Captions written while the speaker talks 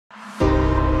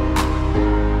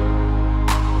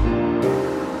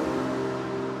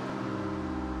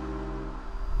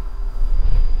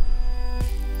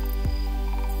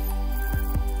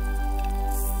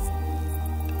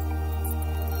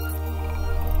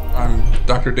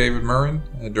Dr. David Murrin,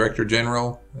 Director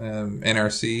General,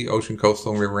 NRC, Ocean,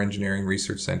 Coastal and River Engineering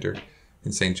Research Center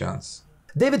in St. John's.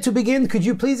 David, to begin, could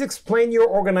you please explain your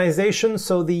organization?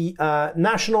 So the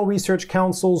National Research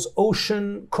Council's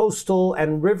Ocean, Coastal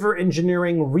and River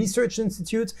Engineering Research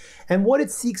Institute, and what it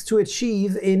seeks to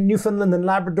achieve in Newfoundland and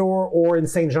Labrador, or in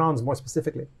St. John's more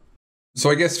specifically. So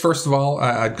I guess, first of all,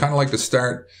 I'd kind of like to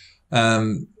start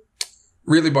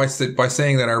really by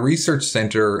saying that our research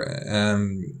center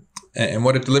and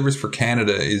what it delivers for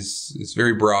Canada is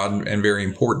very broad and very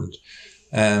important.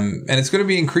 And it's going to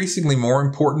be increasingly more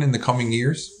important in the coming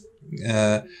years.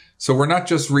 So we're not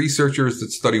just researchers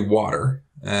that study water.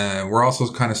 We're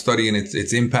also kind of studying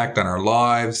its impact on our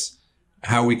lives,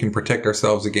 how we can protect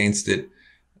ourselves against it,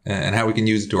 and how we can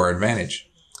use it to our advantage.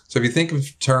 So if you think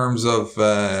of terms of,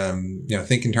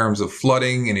 think in terms of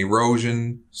flooding and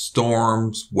erosion,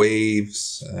 storms,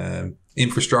 waves,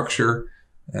 infrastructure,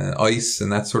 ice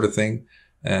and that sort of thing.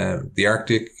 The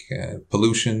Arctic,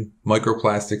 pollution,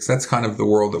 microplastics, that's kind of the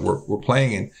world that we're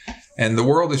playing in. And the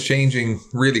world is changing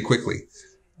really quickly.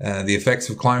 The effects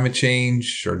of climate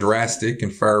change are drastic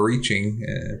and far reaching,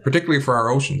 particularly for our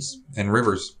oceans and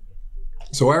rivers.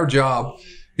 So our job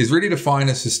is really to find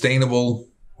a sustainable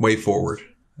way forward,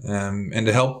 and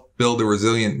to help build a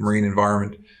resilient marine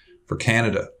environment for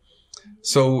Canada.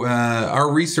 So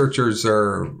our researchers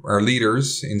are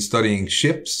leaders in studying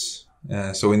ships.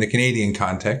 So in the Canadian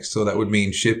context, so that would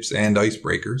mean ships and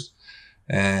icebreakers.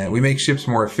 We make ships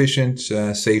more efficient,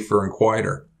 safer and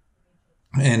quieter.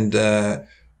 And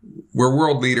we're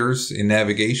world leaders in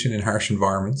navigation in harsh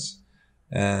environments.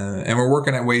 And we're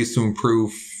working at ways to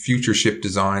improve future ship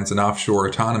designs and offshore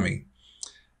autonomy.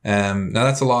 Now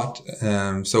that's a lot.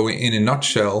 So in a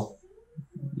nutshell,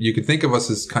 you could think of us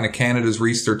as kind of Canada's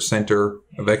research center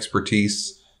of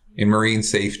expertise in marine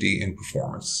safety and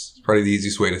performance. It's probably the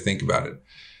easiest way to think about it.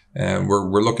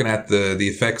 We're looking at the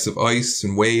effects of ice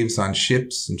and waves on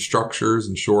ships and structures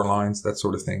and shorelines, that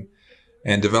sort of thing,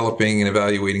 and developing and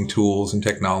evaluating tools and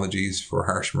technologies for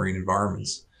harsh marine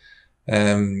environments.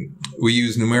 We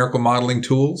use numerical modeling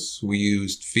tools. We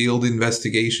used field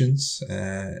investigations,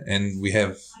 and we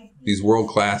have these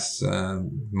world-class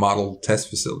model test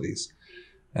facilities.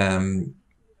 And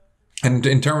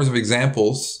in terms of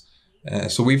examples,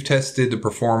 so we've tested the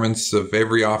performance of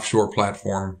every offshore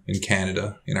platform in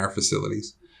Canada in our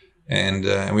facilities. And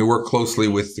we work closely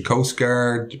with the Coast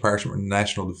Guard, Department of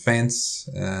National Defence,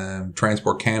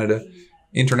 Transport Canada,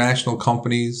 international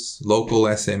companies, local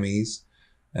SMEs.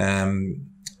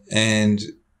 And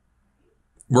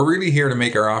we're really here to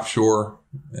make our offshore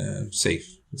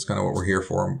safe. That's kind of what we're here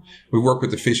for. We work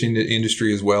with the fishing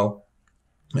industry as well.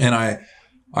 And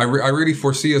I really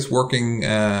foresee us working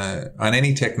on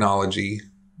any technology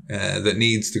that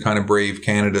needs to kind of brave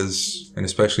Canada's, and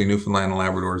especially Newfoundland and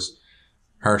Labrador's,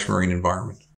 harsh marine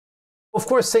environment. Of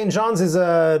course, St. John's is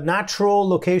a natural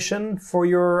location for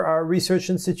your research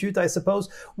institute, I suppose.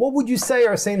 What would you say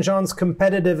are St. John's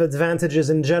competitive advantages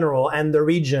in general and the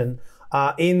region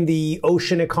in the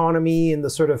ocean economy, in the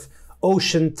sort of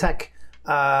ocean tech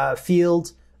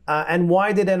field? And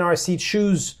why did NRC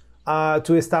choose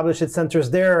to establish its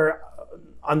centers there,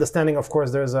 understanding, of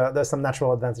course, there's some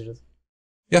natural advantages?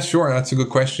 Yeah, sure. That's a good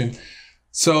question.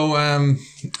 So,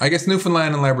 I guess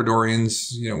Newfoundland and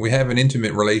Labradorians, we have an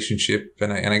intimate relationship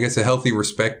and I guess a healthy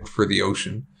respect for the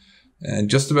ocean. And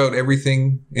just about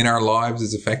everything in our lives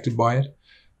is affected by it.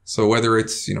 So whether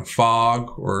it's,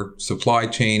 fog or supply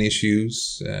chain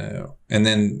issues, and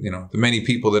then, the many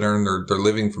people that earn their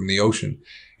living from the ocean,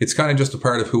 it's kind of just a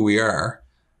part of who we are.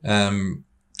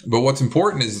 But what's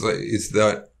important is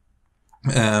that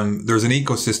there's an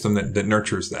ecosystem that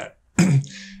nurtures that.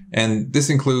 And this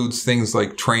includes things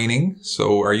like training.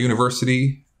 So our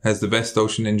university has the best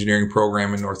ocean engineering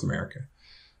program in North America.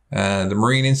 The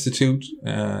Marine Institute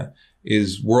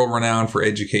is world renowned for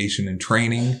education and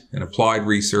training and applied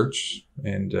research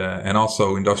and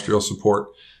also industrial support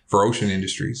for ocean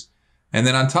industries. And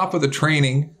then on top of the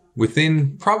training,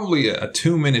 within probably a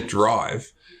 2-minute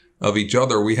drive of each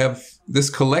other, we have this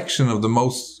collection of the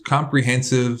most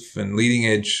comprehensive and leading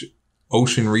edge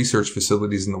ocean research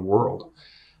facilities in the world.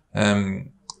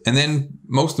 And then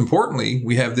most importantly,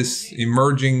 we have this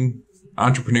emerging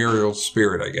entrepreneurial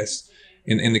spirit, I guess,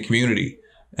 in the community.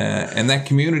 And that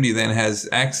community then has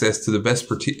access to the best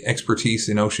expertise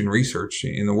in ocean research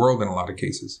in the world in a lot of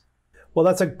cases. Well,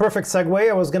 that's a perfect segue.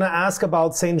 I was going to ask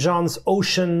about St. John's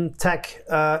ocean tech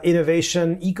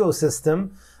innovation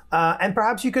ecosystem. And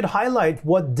perhaps you could highlight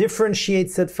what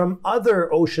differentiates it from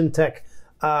other ocean tech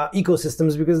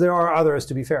ecosystems, because there are others,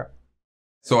 to be fair.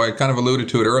 So I kind of alluded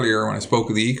to it earlier when I spoke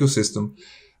of the ecosystem.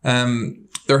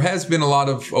 There has been a lot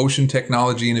of ocean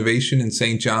technology innovation in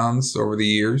St. John's over the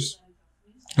years.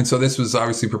 And so this was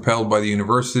obviously propelled by the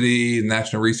university, the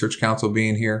National Research Council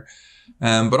being here.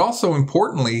 But also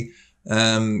importantly,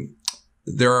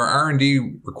 there are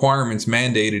R&D requirements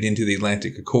mandated into the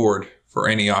Atlantic Accord for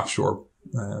any offshore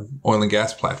oil and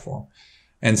gas platform.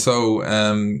 And so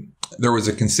there was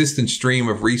a consistent stream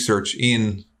of research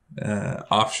in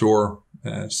offshore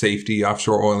safety,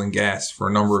 offshore oil and gas for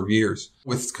a number of years.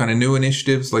 With kind of new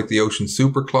initiatives like the Ocean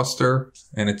Supercluster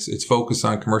and its focus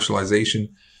on commercialization,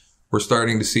 we're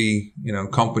starting to see,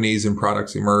 companies and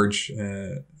products emerge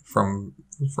from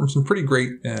some pretty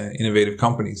great innovative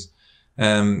companies.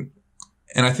 And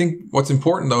I think what's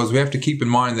important, though, is we have to keep in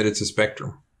mind that it's a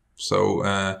spectrum.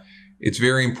 So it's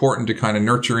very important to kind of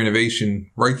nurture innovation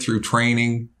right through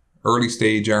training, early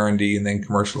stage R&D, and then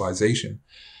commercialization.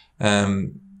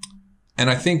 And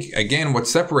I think, again, what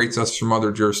separates us from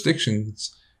other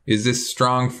jurisdictions is this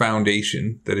strong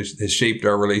foundation that has shaped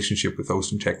our relationship with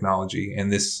ocean technology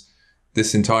and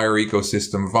this entire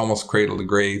ecosystem of almost cradle to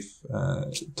grave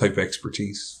type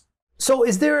expertise. So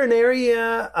is there an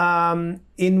area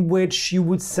in which you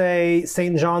would say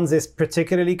St. John's is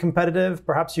particularly competitive?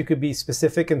 Perhaps you could be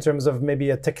specific in terms of maybe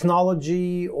a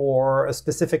technology or a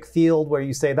specific field where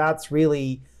you say that's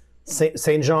really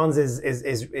St. John's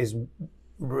is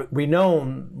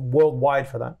renowned worldwide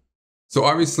for that. So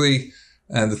obviously,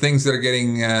 the things that are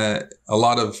getting a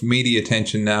lot of media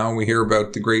attention now, we hear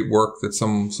about the great work that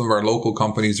some of our local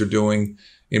companies are doing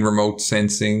in remote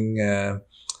sensing.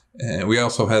 We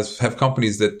also have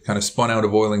companies that kind of spun out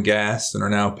of oil and gas and are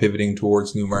now pivoting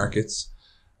towards new markets.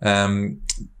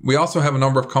 We also have a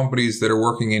number of companies that are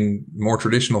working in more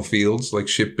traditional fields like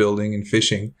shipbuilding and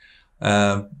fishing.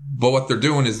 But what they're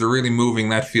doing is they're really moving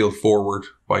that field forward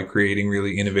by creating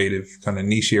really innovative kind of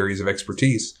niche areas of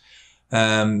expertise.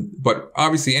 But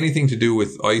obviously anything to do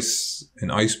with ice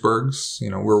and icebergs,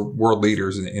 we're world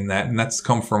leaders in that. And that's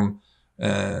come from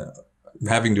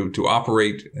having to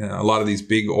operate a lot of these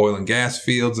big oil and gas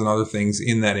fields and other things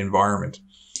in that environment.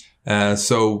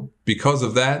 So because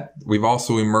of that, we've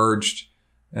also emerged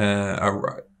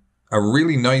a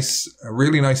really nice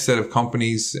set of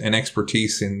companies and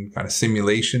expertise in kind of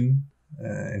simulation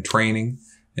and training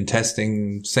and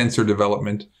testing, sensor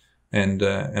development, and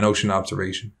ocean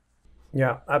observation.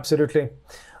 Yeah, absolutely.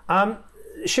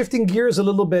 Shifting gears a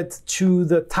little bit to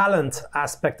the talent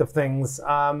aspect of things,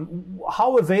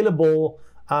 how available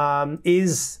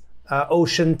is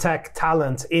ocean tech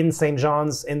talent in St.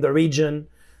 John's, in the region,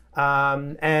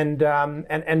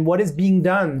 and what is being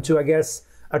done to, I guess,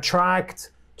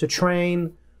 attract, to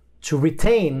train, to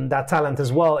retain that talent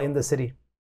as well in the city?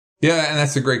 Yeah, and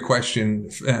that's a great question.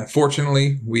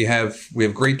 Fortunately, we have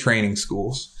great training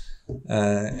schools.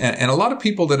 And a lot of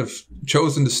people that have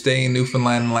chosen to stay in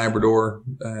Newfoundland and Labrador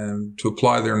to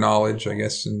apply their knowledge, I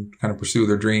guess, and kind of pursue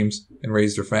their dreams and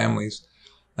raise their families.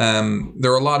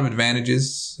 There are a lot of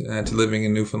advantages to living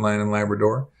in Newfoundland and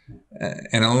Labrador. And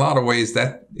in a lot of ways,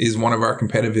 that is one of our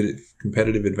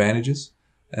competitive advantages.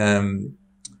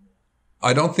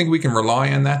 I don't think we can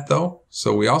rely on that, though.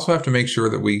 So we also have to make sure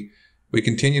that we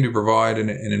continue to provide an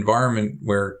environment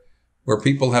where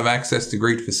people have access to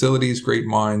great facilities, great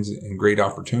minds, and great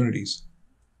opportunities.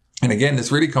 And again,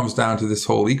 this really comes down to this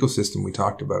whole ecosystem we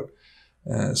talked about.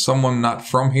 Someone not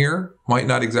from here might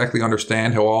not exactly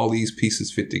understand how all these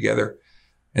pieces fit together.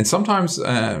 And sometimes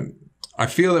I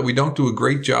feel that we don't do a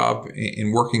great job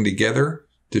in working together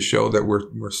to show that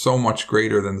we're so much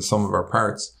greater than the sum of our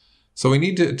parts. So we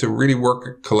need to really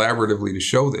work collaboratively to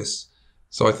show this.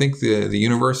 So I think the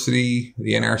university,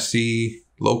 the NRC,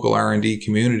 local R&D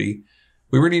community,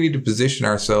 we really need to position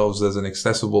ourselves as an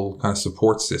accessible kind of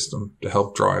support system to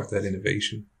help drive that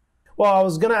innovation. Well, I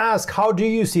was going to ask, how do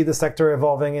you see the sector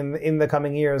evolving in the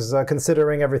coming years,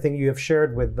 considering everything you have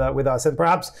shared with us? And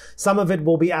perhaps some of it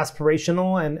will be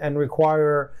aspirational and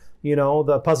require,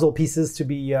 the puzzle pieces to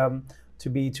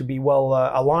be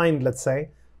well aligned, let's say.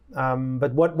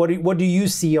 But what do you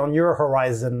see on your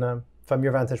horizon from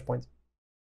your vantage point?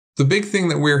 The big thing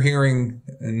that we're hearing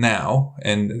now,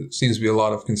 and it seems to be a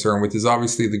lot of concern with, is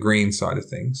obviously the green side of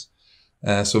things.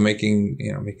 So making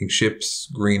ships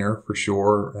greener for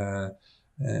sure,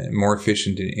 more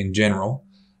efficient in general.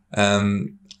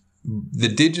 The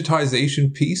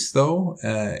digitization piece, though,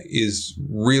 is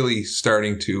really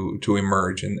starting to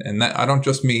emerge, and that I don't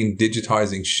just mean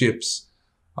digitizing ships.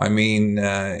 I mean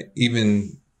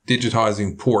even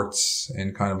digitizing ports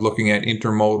and kind of looking at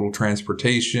intermodal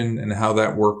transportation and how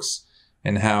that works,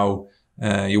 and how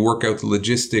you work out the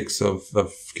logistics of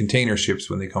container ships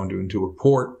when they come into a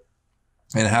port,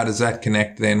 and how does that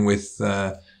connect then with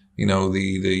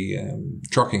the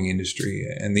trucking industry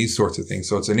and these sorts of things.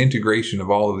 So it's an integration of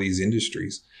all of these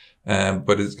industries,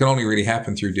 but it can only really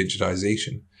happen through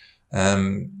digitization.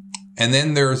 And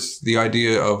then there's the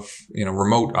idea of,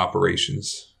 remote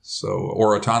operations.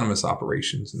 Or autonomous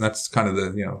operations. And that's kind of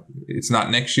it's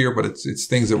not next year, but it's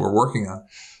things that we're working on.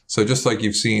 So just like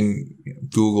you've seen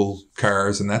Google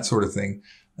cars and that sort of thing,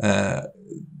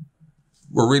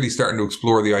 we're really starting to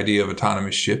explore the idea of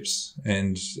autonomous ships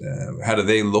and how do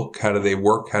they look, how do they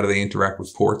work, how do they interact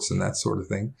with ports and that sort of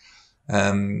thing.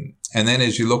 And then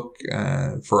as you look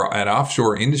at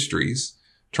offshore industries,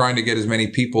 trying to get as many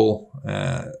people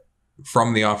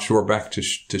from the offshore back to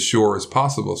shore as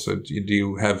possible. So do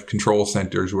you have control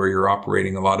centers where you're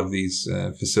operating a lot of these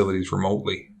facilities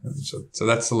remotely? And so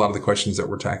that's a lot of the questions that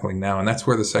we're tackling now, and that's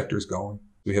where the sector is going.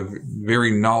 We have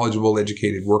very knowledgeable,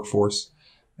 educated workforce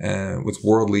with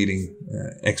world-leading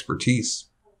expertise.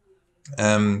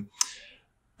 And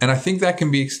I think that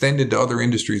can be extended to other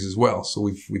industries as well. So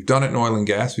we've done it in oil and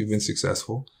gas. We've been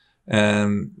successful.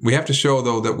 We have to show,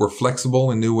 though, that we're flexible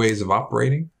in new ways of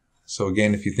operating. So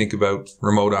again, if you think about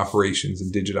remote operations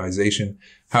and digitization,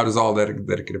 how does all that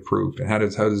get approved? And how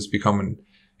does this become an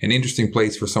interesting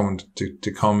place for someone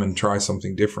to come and try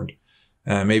something different?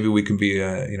 Maybe we can be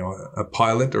a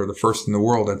pilot or the first in the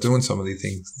world at doing some of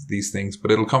these things, but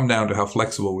it'll come down to how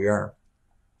flexible we are.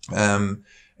 And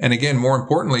again, more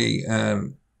importantly,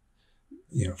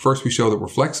 first we show that we're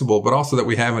flexible, but also that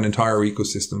we have an entire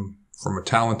ecosystem from a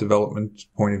talent development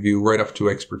point of view, right up to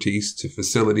expertise, to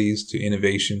facilities, to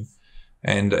innovation,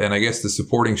 and I guess the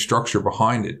supporting structure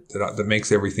behind it that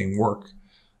makes everything work.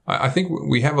 I think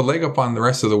we have a leg up on the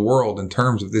rest of the world in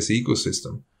terms of this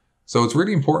ecosystem. So it's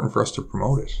really important for us to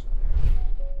promote it.